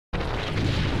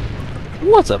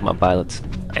What's up, my pilots?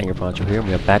 Angryponcho here, and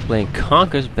we are back playing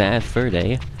Conker's Bad Fur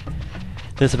Day.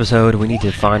 This episode, we need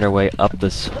to find our way up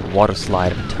this water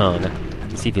slide of a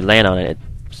tongue. See if you land on it, it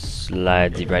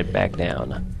slides you right back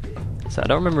down. So I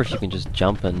don't remember if you can just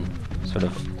jump and sort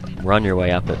of run your way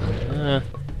up it.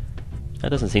 That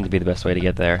doesn't seem to be the best way to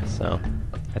get there, so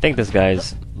I think this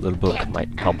guy's little book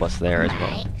might help us there as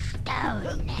well.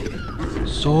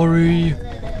 Sorry!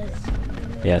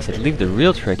 Yes, I believe the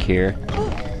real trick here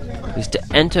is to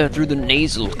enter through the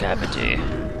nasal cavity,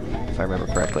 if I remember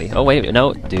correctly. Oh wait,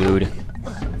 no, dude.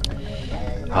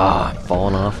 Ah,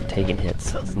 falling off and taking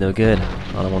hits. It's no good.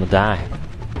 I don't want to die.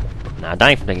 Nah,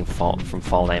 dying from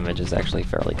fall damage is actually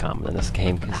fairly common in this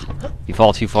game, because if you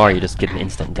fall too far, you just get an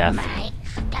instant death.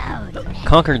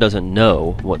 Conker doesn't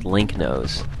know what Link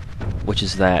knows, which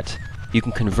is that you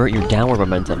can convert your downward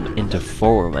momentum into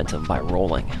forward momentum by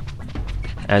rolling.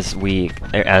 As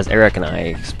Eric and I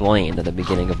explained at the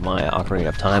beginning of my Ocarina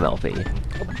of Time LP,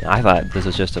 I thought this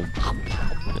was just just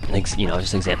an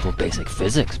example of basic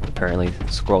physics, but apparently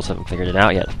squirrels haven't figured it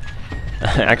out yet.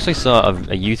 I actually saw a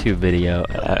YouTube video.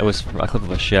 It was a clip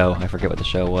of a show. I forget what the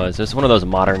show was. It was one of those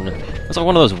it's like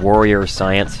one of those warrior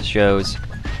science shows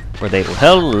where they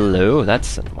hello. That's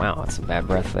some bad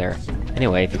breath there.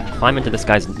 Anyway, if you climb into this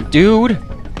guy's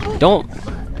don't.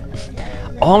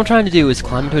 All I'm trying to do is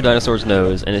climb into a dinosaur's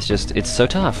nose, and it's so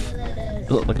tough.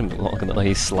 Look at him, like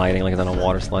he's sliding like he's on a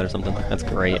water slide or something. That's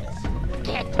great.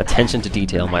 Attention to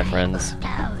detail, my friends.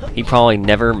 He probably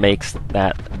never makes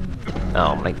that. Oh,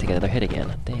 I might take another hit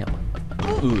again. Damn.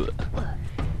 Ugh.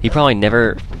 He probably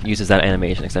never uses that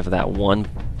animation except for that one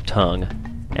tongue,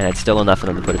 and it's still enough for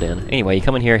him to put it in. Anyway, you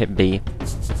come in here, hit B.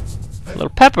 A little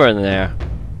pepper in there,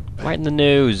 right in the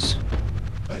nose.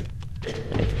 I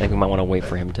think we might want to wait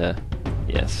for him to.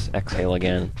 Yes, exhale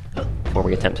again before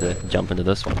we attempt to jump into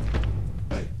this one.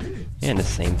 And the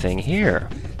same thing here.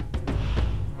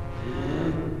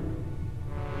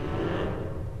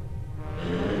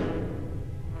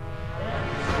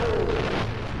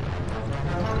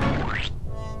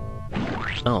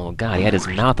 Oh god, he had his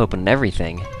mouth open and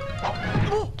everything.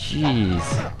 Jeez.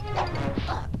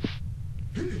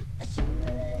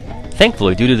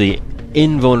 Thankfully, due to the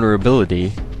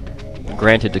invulnerability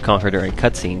granted to Conker during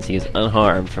cutscenes, he is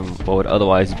unharmed from what would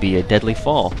otherwise be a deadly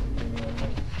fall.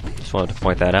 Just wanted to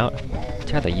point that out.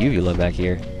 Check out the uvula back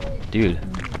here. Dude,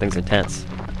 thing's intense.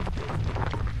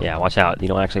 Yeah, watch out. You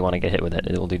don't actually want to get hit with it.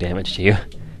 It will do damage to you.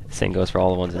 Same goes for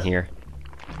all the ones in here.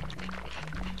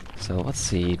 So, let's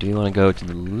see. Do we want to go to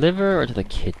the liver or to the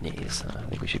kidneys? I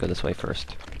think we should go this way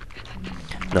first.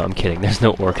 No, I'm kidding. There's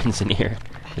no organs in here.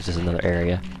 There's just another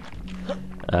area.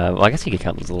 Well, I guess you could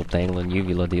count those little dangling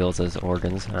uvula deals as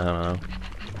organs. I don't know.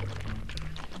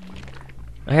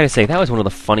 I gotta say, that was one of the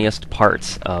funniest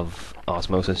parts of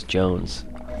Osmosis Jones.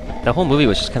 That whole movie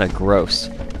was just kind of gross.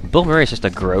 Bill Murray's just a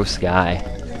gross guy.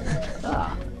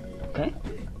 Oh, okay.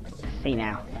 See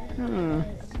now.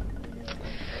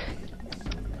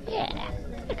 Yeah,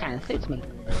 it kind of suits me.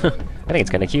 I think it's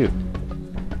kind of cute.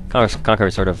 Conker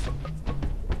is sort of...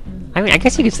 I mean, I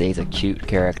guess you could say he's a cute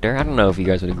character. I don't know if you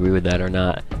guys would agree with that or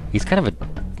not. He's kind of a...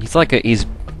 It's like he's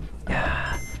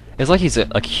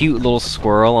a cute little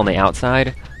squirrel on the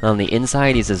outside, and on the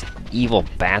inside he's this evil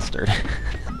bastard.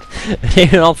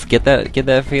 Anyone else get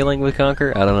that feeling with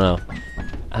Conker? I don't know.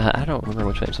 I don't remember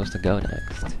which way I'm supposed to go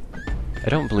next. I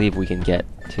don't believe we can get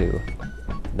to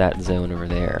that zone over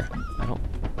there.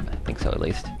 I think so, at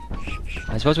least.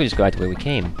 I suppose we just go out the way we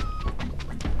came.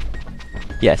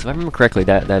 Yes, if I remember correctly,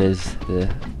 that is the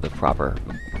proper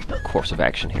course of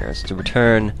action here, is to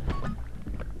return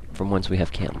from whence we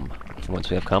have come. From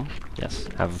whence we have come? Yes,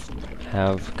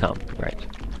 have come, right.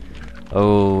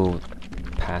 Oh,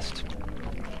 past,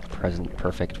 present,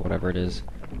 perfect, whatever it is.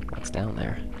 What's down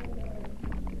there?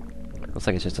 Looks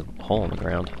like it's just a hole in the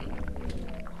ground.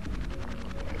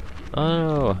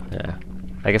 Oh, yeah.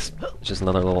 I guess it's just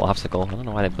another little obstacle. I don't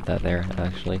know why they put that there,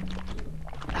 actually.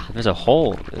 If there's a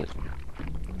hole...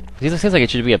 It seems like it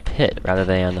should be a pit rather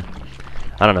than...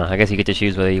 I don't know, I guess you get to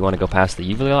choose whether you want to go past the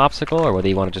uvula obstacle or whether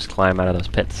you want to just climb out of those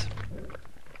pits.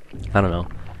 I don't know.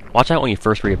 Watch out when you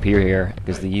first reappear here,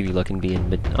 because the uvula can be in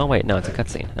mid... Oh wait, no, it's a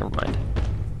cutscene. Never mind.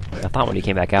 I thought when you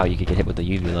came back out you could get hit with the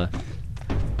uvula.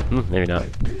 Maybe not.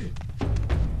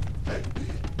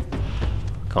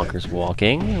 Conker's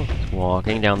walking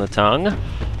down the tongue.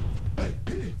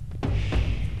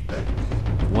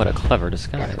 What a clever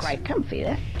disguise. That's quite comfy,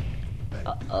 there.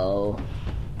 Uh-oh.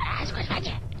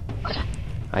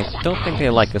 I don't think they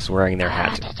like us wearing their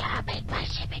hat.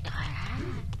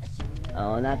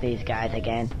 Oh, not these guys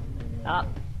again. Oh.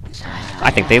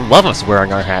 I think they love us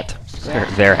wearing our hat.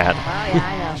 Their hat. Oh, yeah,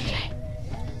 I know.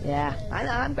 Yeah, Yeah, I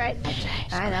know, I'm great.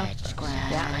 I know.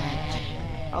 Yeah.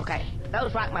 Okay,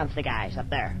 those rock monster guys up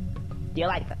there. Do you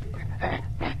like them?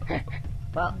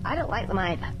 Well, I don't like them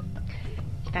either.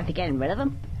 It's time to get rid of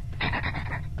them.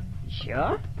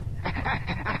 Sure?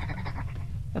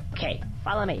 Okay,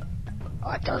 follow me.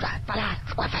 Follow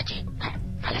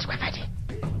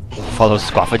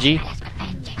Squaffagy?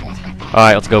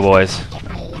 Alright, let's go, boys.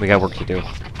 We got work to do.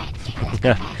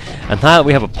 And now that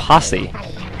we have a posse,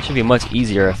 it should be much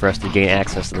easier for us to gain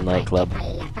access to the nightclub.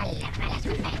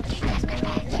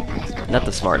 Not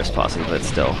the smartest posse, but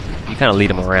still. You kind of lead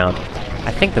them around.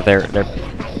 I think that their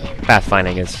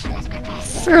pathfinding is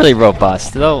fairly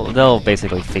robust. They'll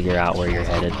basically figure out where you're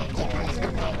headed.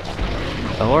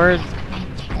 Or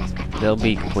they'll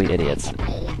be complete idiots.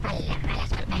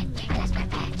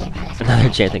 Another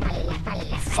chanting.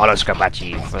 Follow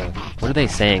Squaffagy. What are they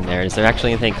saying there? Is there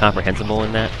actually anything comprehensible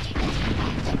in that?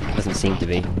 Doesn't seem to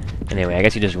be. Anyway, I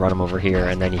guess you just run them over here,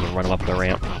 and then you can run them up the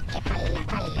ramp.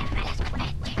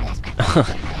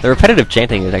 The repetitive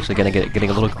chanting is actually getting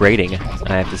a little grating,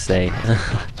 I have to say.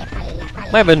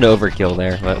 Might have been an overkill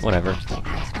there, but whatever.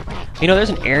 You know, there's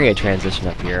an area transition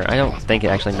up here. I don't think it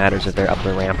actually matters if they're up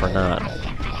the ramp or not.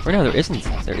 Or no, there isn't.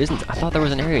 There isn't. I thought there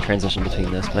was an area transition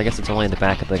between this, but I guess it's only in the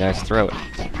back of the guy's throat.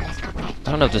 I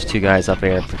don't know if just two guys up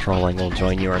there patrolling will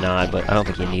join you or not, but I don't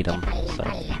think you need them, so...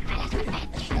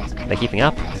 Are they keeping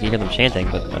up? I can hear them chanting,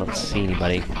 but I don't see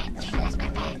anybody.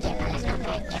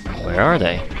 Where are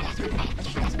they?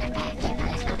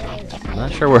 I'm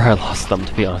not sure where I lost them,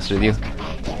 to be honest with you.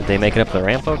 Did they make it up the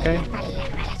ramp okay?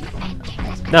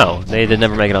 No, they did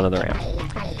never make it onto the ramp.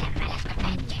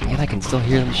 And yet I can still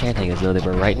hear them chanting as though they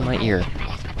were right in my ear.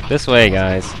 This way,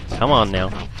 guys. Come on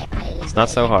now. It's not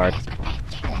so hard.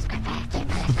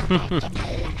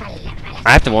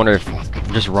 I have to wonder if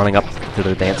they're just running up to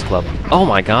the dance club. Oh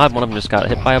my god, one of them just got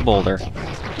hit by a boulder.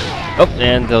 Oh,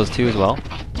 and those two as well.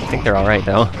 I think they're alright,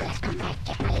 though.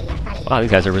 Wow,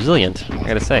 these guys are resilient, I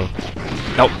gotta say.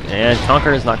 Nope, and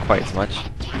Conker is not quite as much.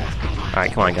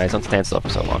 Alright, come on, guys, don't stand still for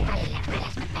so long.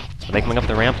 Are they coming up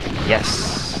the ramp?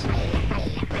 Yes!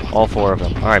 All four of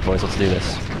them. Alright, boys, let's do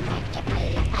this.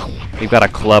 We've got a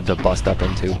club to bust up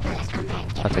into.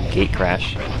 That's a gate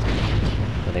crash.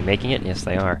 Are they making it? Yes,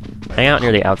 they are. Hang out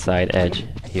near the outside edge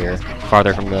here,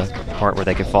 farther from the part where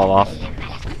they could fall off.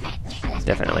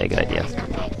 Definitely a good idea.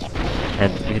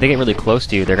 And if they get really close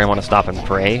to you, they're going to want to stop and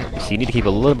pray, so you need to keep a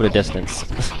little bit of distance.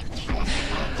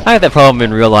 I have that problem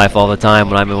in real life all the time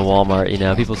when I'm in Walmart, you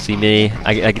know, people see me,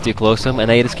 I get too close to them, and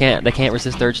they can't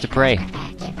resist the urge to pray.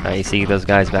 You see those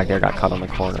guys back there got caught on the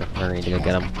corner. We're going to go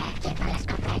get them.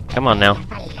 Come on now.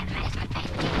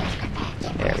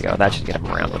 There we go, that should get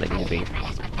them around where they need to be.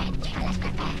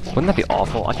 Wouldn't that be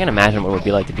awful? I can't imagine what it would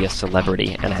be like to be a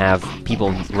celebrity and have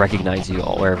people recognize you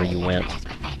wherever you went.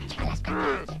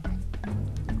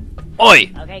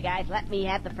 Oi! Okay, guys, let me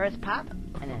have the first pop,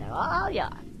 and then they're all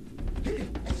yours.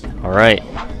 Alright.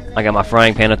 I got my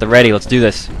frying pan at the ready. Let's do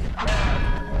this.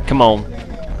 Come on.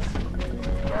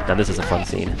 Now this is a fun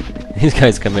scene. These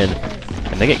guys come in,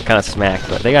 and they get kind of smacked,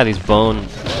 but they got these bone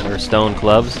or stone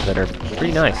clubs that are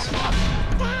pretty nice.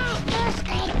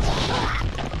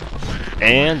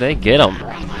 And they get them.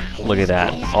 Look at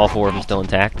that. All four of them still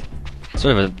intact.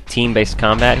 Sort of a team-based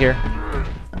combat here.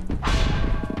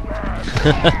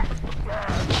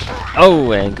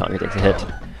 Oh, and Conker takes a hit.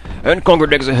 And Conker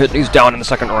takes a hit. He's down in the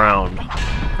second round.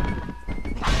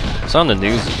 I saw on the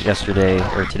news yesterday,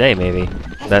 or today maybe,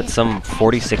 that some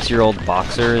 46-year-old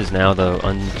boxer is now the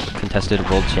uncontested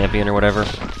world champion or whatever. I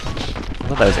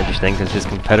thought that was interesting because his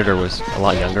competitor was a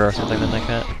lot younger or something like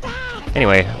that.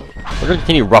 Anyway, we're going to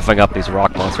continue roughing up these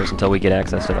rock monsters until we get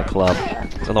access to the club.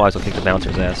 Because otherwise we'll kick the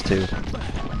bouncer's ass too.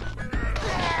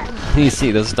 You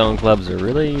see, those stone clubs are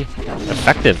really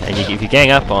effective. And if you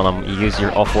gang up on them, you use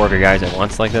all four of your guys at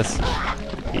once like this,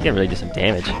 you can really do some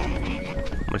damage.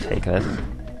 I'm going to take this.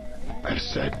 I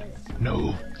said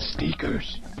no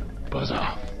sneakers. Buzz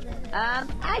off.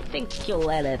 I think you'll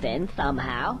let us in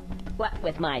somehow. What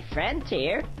with my friends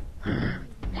here?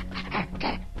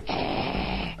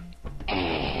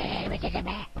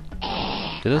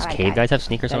 Do those cave guys have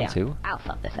sneakers on too? I'll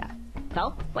sort this out.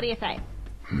 So, what do you say?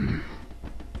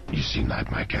 You seem like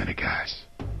my kind of guys.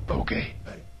 Okay,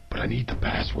 but I need the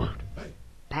password.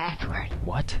 Password?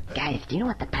 What? Guys, do you know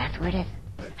what the password is?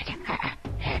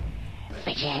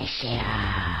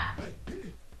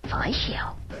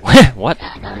 Felicio. What?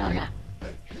 No.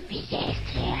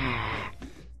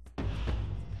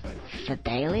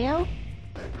 Fidelio?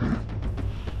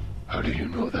 How do you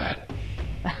know that?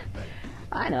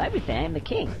 I know everything. I'm the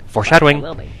king. Foreshadowing. I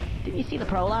will be. Did you see the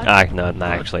prologue? No,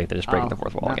 actually, they're just breaking the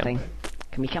fourth wall nothing. again.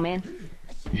 Can we come in?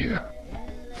 Yeah.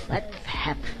 Let's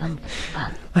have some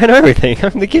fun. I know everything.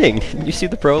 I'm the king. Did you see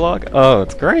the prologue? Oh,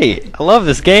 it's great. I love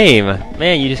this game.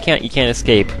 Man, you can't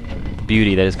escape the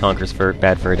beauty that is Conker's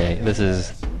Bad Fur Day. This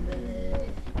is...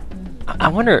 I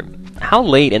wonder how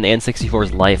late in the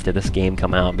N64's life did this game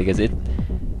come out, because it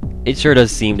sure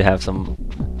does seem to have some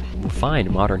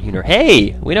refined modern humor.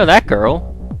 Hey, we know that girl.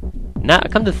 Now,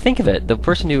 come to think of it, the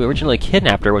person who originally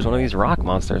kidnapped her was one of these rock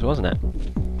monsters, wasn't it?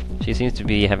 She seems to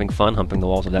be having fun humping the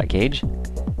walls of that cage.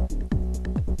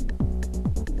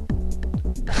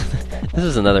 This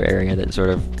is another area that sort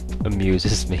of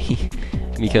amuses me,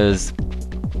 because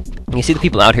you see the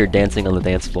people out here dancing on the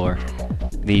dance floor.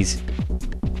 These...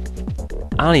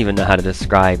 I don't even know how to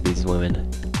describe these women.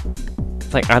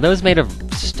 It's like, are those made of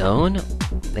stone?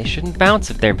 They shouldn't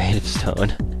bounce if they're made of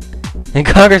stone. And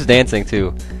Conker's dancing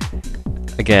too.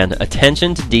 Again,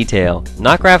 attention to detail.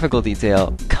 Not graphical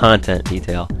detail, content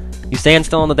detail. You stand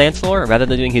still on the dance floor, rather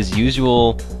than doing his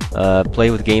usual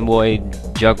play with Game Boy,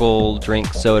 juggle,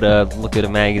 drink soda, look at a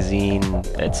magazine,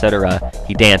 etc.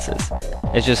 He dances.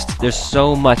 It's just, there's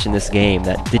so much in this game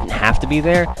that didn't have to be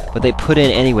there, but they put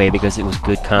in anyway because it was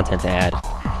good content to add.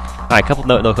 Alright, a couple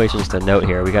notations to note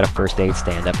here. We got a first aid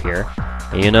stand up here.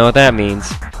 And you know what that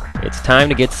means. It's time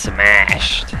to get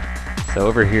smashed. So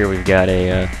over here we've got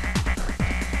a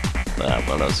one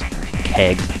of those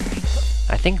kegs.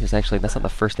 I think there's actually, that's not the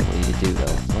first thing we need to do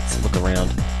though. Let's look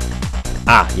around.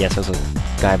 Ah, yes, there's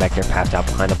a guy back there passed out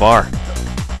behind the bar.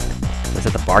 Is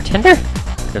it the bartender?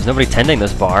 There's nobody tending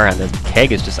this bar, and the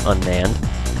keg is just unmanned.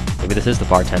 Maybe this is the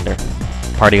bartender.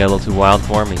 Party got a little too wild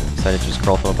for him, he decided to just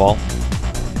curl from a ball.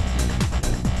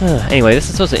 Anyway, this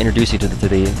is supposed to introduce you to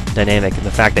the dynamic and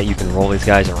the fact that you can roll these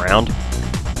guys around.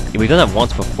 We've done that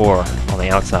once before on the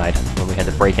outside, when we had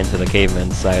to break into the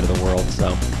caveman's side of the world,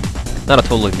 so... Not a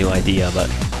totally new idea, but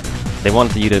they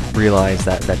wanted you to realize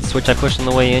that that switch I pushed on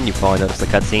the way in, you probably noticed the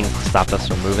cutscene, stopped us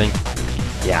from moving.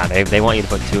 Yeah, they want you to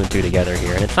put 2 and 2 together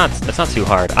here, and it's not too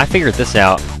hard. I figured this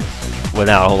out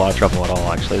without a whole lot of trouble at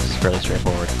all, actually. This is fairly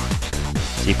straightforward.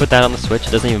 So you put that on the switch,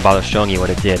 it doesn't even bother showing you what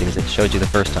it did, because it showed you the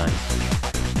first time.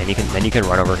 And then you can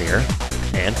run over here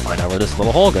and find out where this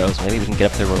little hole goes. Maybe we can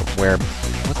get up there where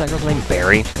what's that girl's name?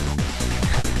 Barry?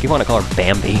 You want to call her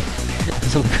Bambi.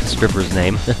 Some stripper's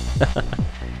name.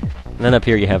 And then up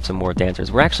here you have some more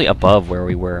dancers. We're actually above where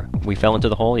we were. We fell into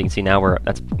the hole. You can see now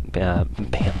that's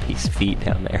Bambi's feet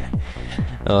down there.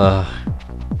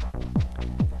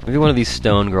 Maybe one of these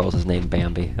stone girls is named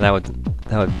Bambi. That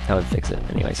would fix it.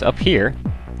 Anyway, so up here,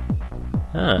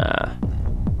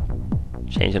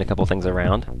 changing a couple things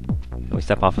around. Can we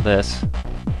step off of this?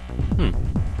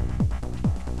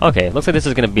 Okay, looks like this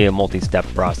is going to be a multi-step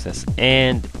process,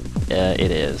 and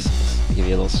it is. Let's give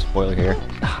you a little spoiler here.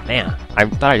 Oh, man, I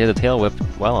thought I did the tail whip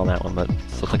well on that one, but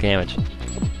still took damage.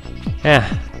 Yeah,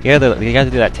 you got to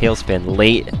do that tail spin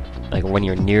late, like when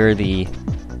you're near the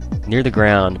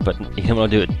ground, but you don't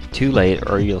want to do it too late,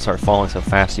 or you'll start falling so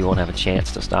fast you won't have a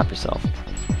chance to stop yourself.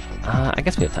 I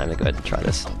guess we have time to go ahead and try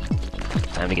this.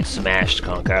 Time to get smashed,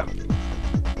 Conker.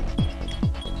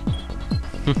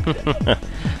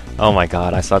 Oh my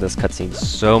god, I saw this cutscene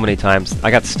so many times. I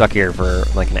got stuck here for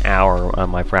like an hour on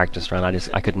my practice run.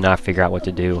 I could not figure out what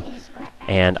to do.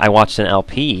 And I watched an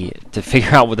LP to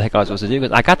figure out what the heck I was supposed to do,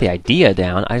 because I got the idea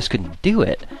down, I just couldn't do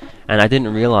it. And I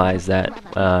didn't realize that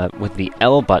with the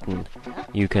L button,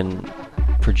 you can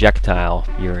projectile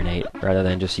urinate, rather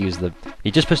than just use the...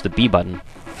 You just push the B button,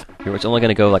 it's only going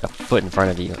to go like a foot in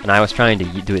front of you. And I was trying to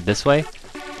do it this way,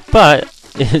 but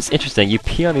it's interesting. You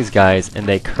pee on these guys, and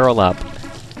they curl up,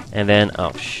 and then...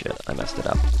 Oh shit, I messed it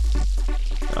up.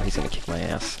 Oh, he's going to kick my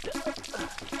ass.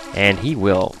 And he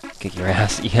will kick your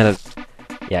ass. You gotta...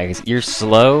 Yeah, because you're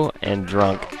slow and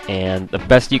drunk, and the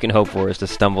best you can hope for is to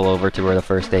stumble over to where the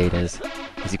first aid is,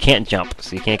 because you can't jump,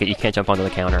 so you can't jump onto the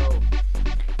counter.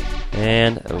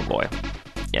 And oh boy,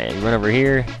 yeah, you run over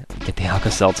here, get the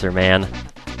Alka-Seltzer, man.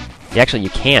 You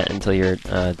can't until you're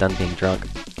done being drunk.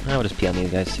 I'll just pee on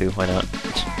these guys too. Why not?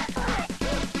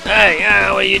 Hey,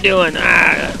 what are you doing?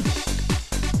 I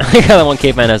think that one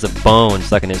caveman has a bone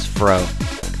stuck in his fro.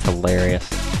 It's hilarious.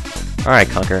 All right,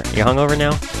 Conker, you hungover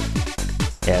now?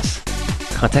 Yes.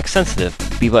 Context sensitive.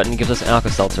 B button gives us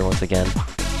Alka-Seltzer once again.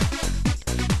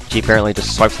 G apparently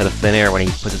just swipes out of thin air when he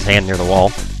puts his hand near the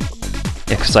wall.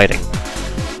 Exciting.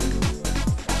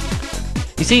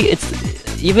 You see,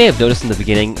 you may have noticed in the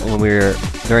beginning when we were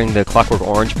during the Clockwork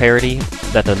Orange parody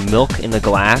that the milk in the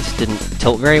glass didn't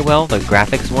tilt very well. The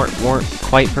graphics weren't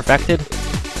quite perfected.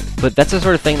 But that's the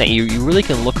sort of thing that you really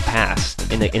can look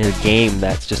past in a game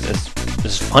that's just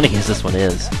as funny as this one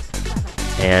is.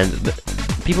 And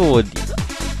people would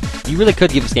you really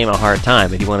could give this game a hard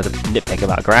time if you wanted to nitpick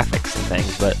about graphics and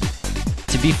things, but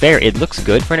to be fair, it looks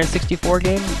good for an N64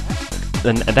 game.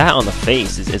 And that on the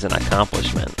face is an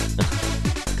accomplishment.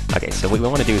 Okay, so what we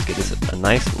want to do is get this a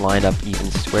nice lined up, even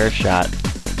square shot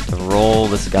to roll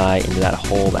this guy into that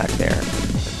hole back there.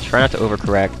 Try not to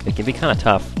overcorrect. It can be kind of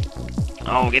tough.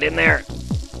 Oh, get in there!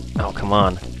 Oh, come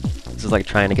on. This is like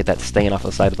trying to get that stain off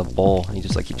the side of the bowl, and you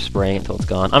just like keep spraying it until it's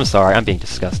gone. I'm sorry, I'm being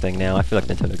disgusting now. I feel like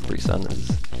Nintendo Capri Sun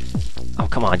is... Oh,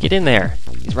 come on, get in there!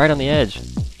 He's right on the edge.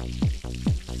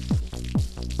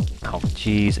 Oh,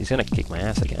 jeez, he's gonna kick my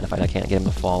ass again if I can't get him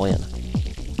to fall in.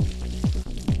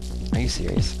 Are you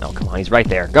serious? Oh, come on, he's right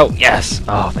there. Go! Yes!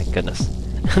 Oh, thank goodness.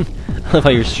 I love how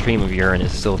your stream of urine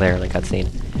is still there in the cutscene.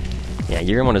 Yeah,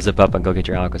 you're gonna want to zip up and go get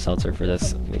your Alka-Seltzer for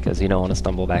this, because you don't want to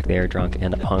stumble back there drunk,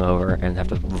 end up hungover, and have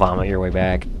to vomit your way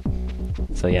back.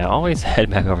 So yeah, always head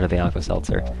back over to the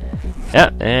Alka-Seltzer. Yeah,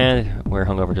 and we're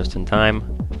hungover just in time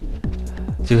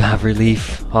to have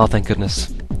relief. Oh, thank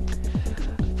goodness.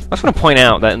 I just want to point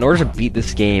out that in order to beat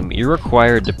this game, you're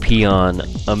required to pee on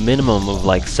a minimum of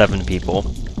like 7 people.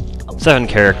 7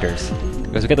 characters.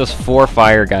 Because we got those 4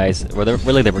 fire guys, well,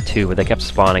 really there were 2, but they kept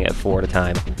spawning at 4 at a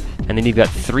time. And then you've got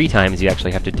 3 times you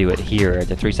actually have to do it here,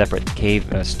 the 3 separate cave,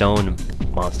 stone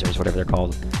monsters, whatever they're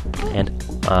called. And,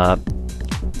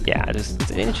 yeah,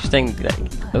 it's interesting.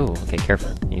 Oh, okay,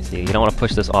 careful. You see, you don't want to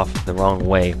push this off the wrong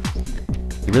way.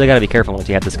 You really got to be careful once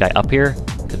you have this guy up here,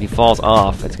 because if he falls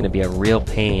off, it's going to be a real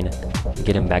pain to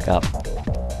get him back up.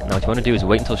 Now what you want to do is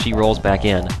wait until she rolls back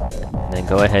in, and then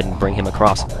go ahead and bring him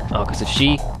across. Oh, because if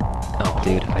she... Oh,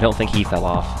 dude, I don't think he fell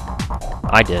off.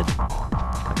 I did.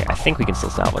 Okay, I think we can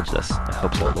still salvage this. I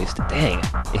hope so, at least. Dang!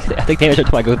 I think damage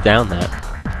until I go down that.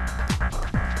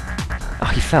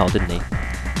 Oh, he fell, didn't he?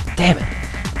 Damn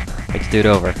it! Let's do it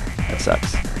over. That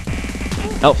sucks.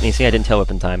 Oh, you see, I didn't tail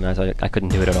whip in time, and I couldn't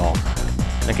do it at all.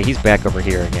 Okay, he's back over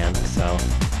here again, so...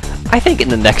 I think in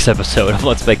the next episode of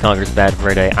Let's Play Conker's Bad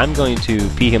Fur Day, I'm going to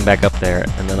pee him back up there,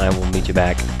 and then I will meet you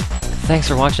back. Thanks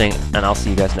for watching, and I'll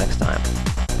see you guys next time.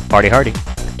 Party hardy!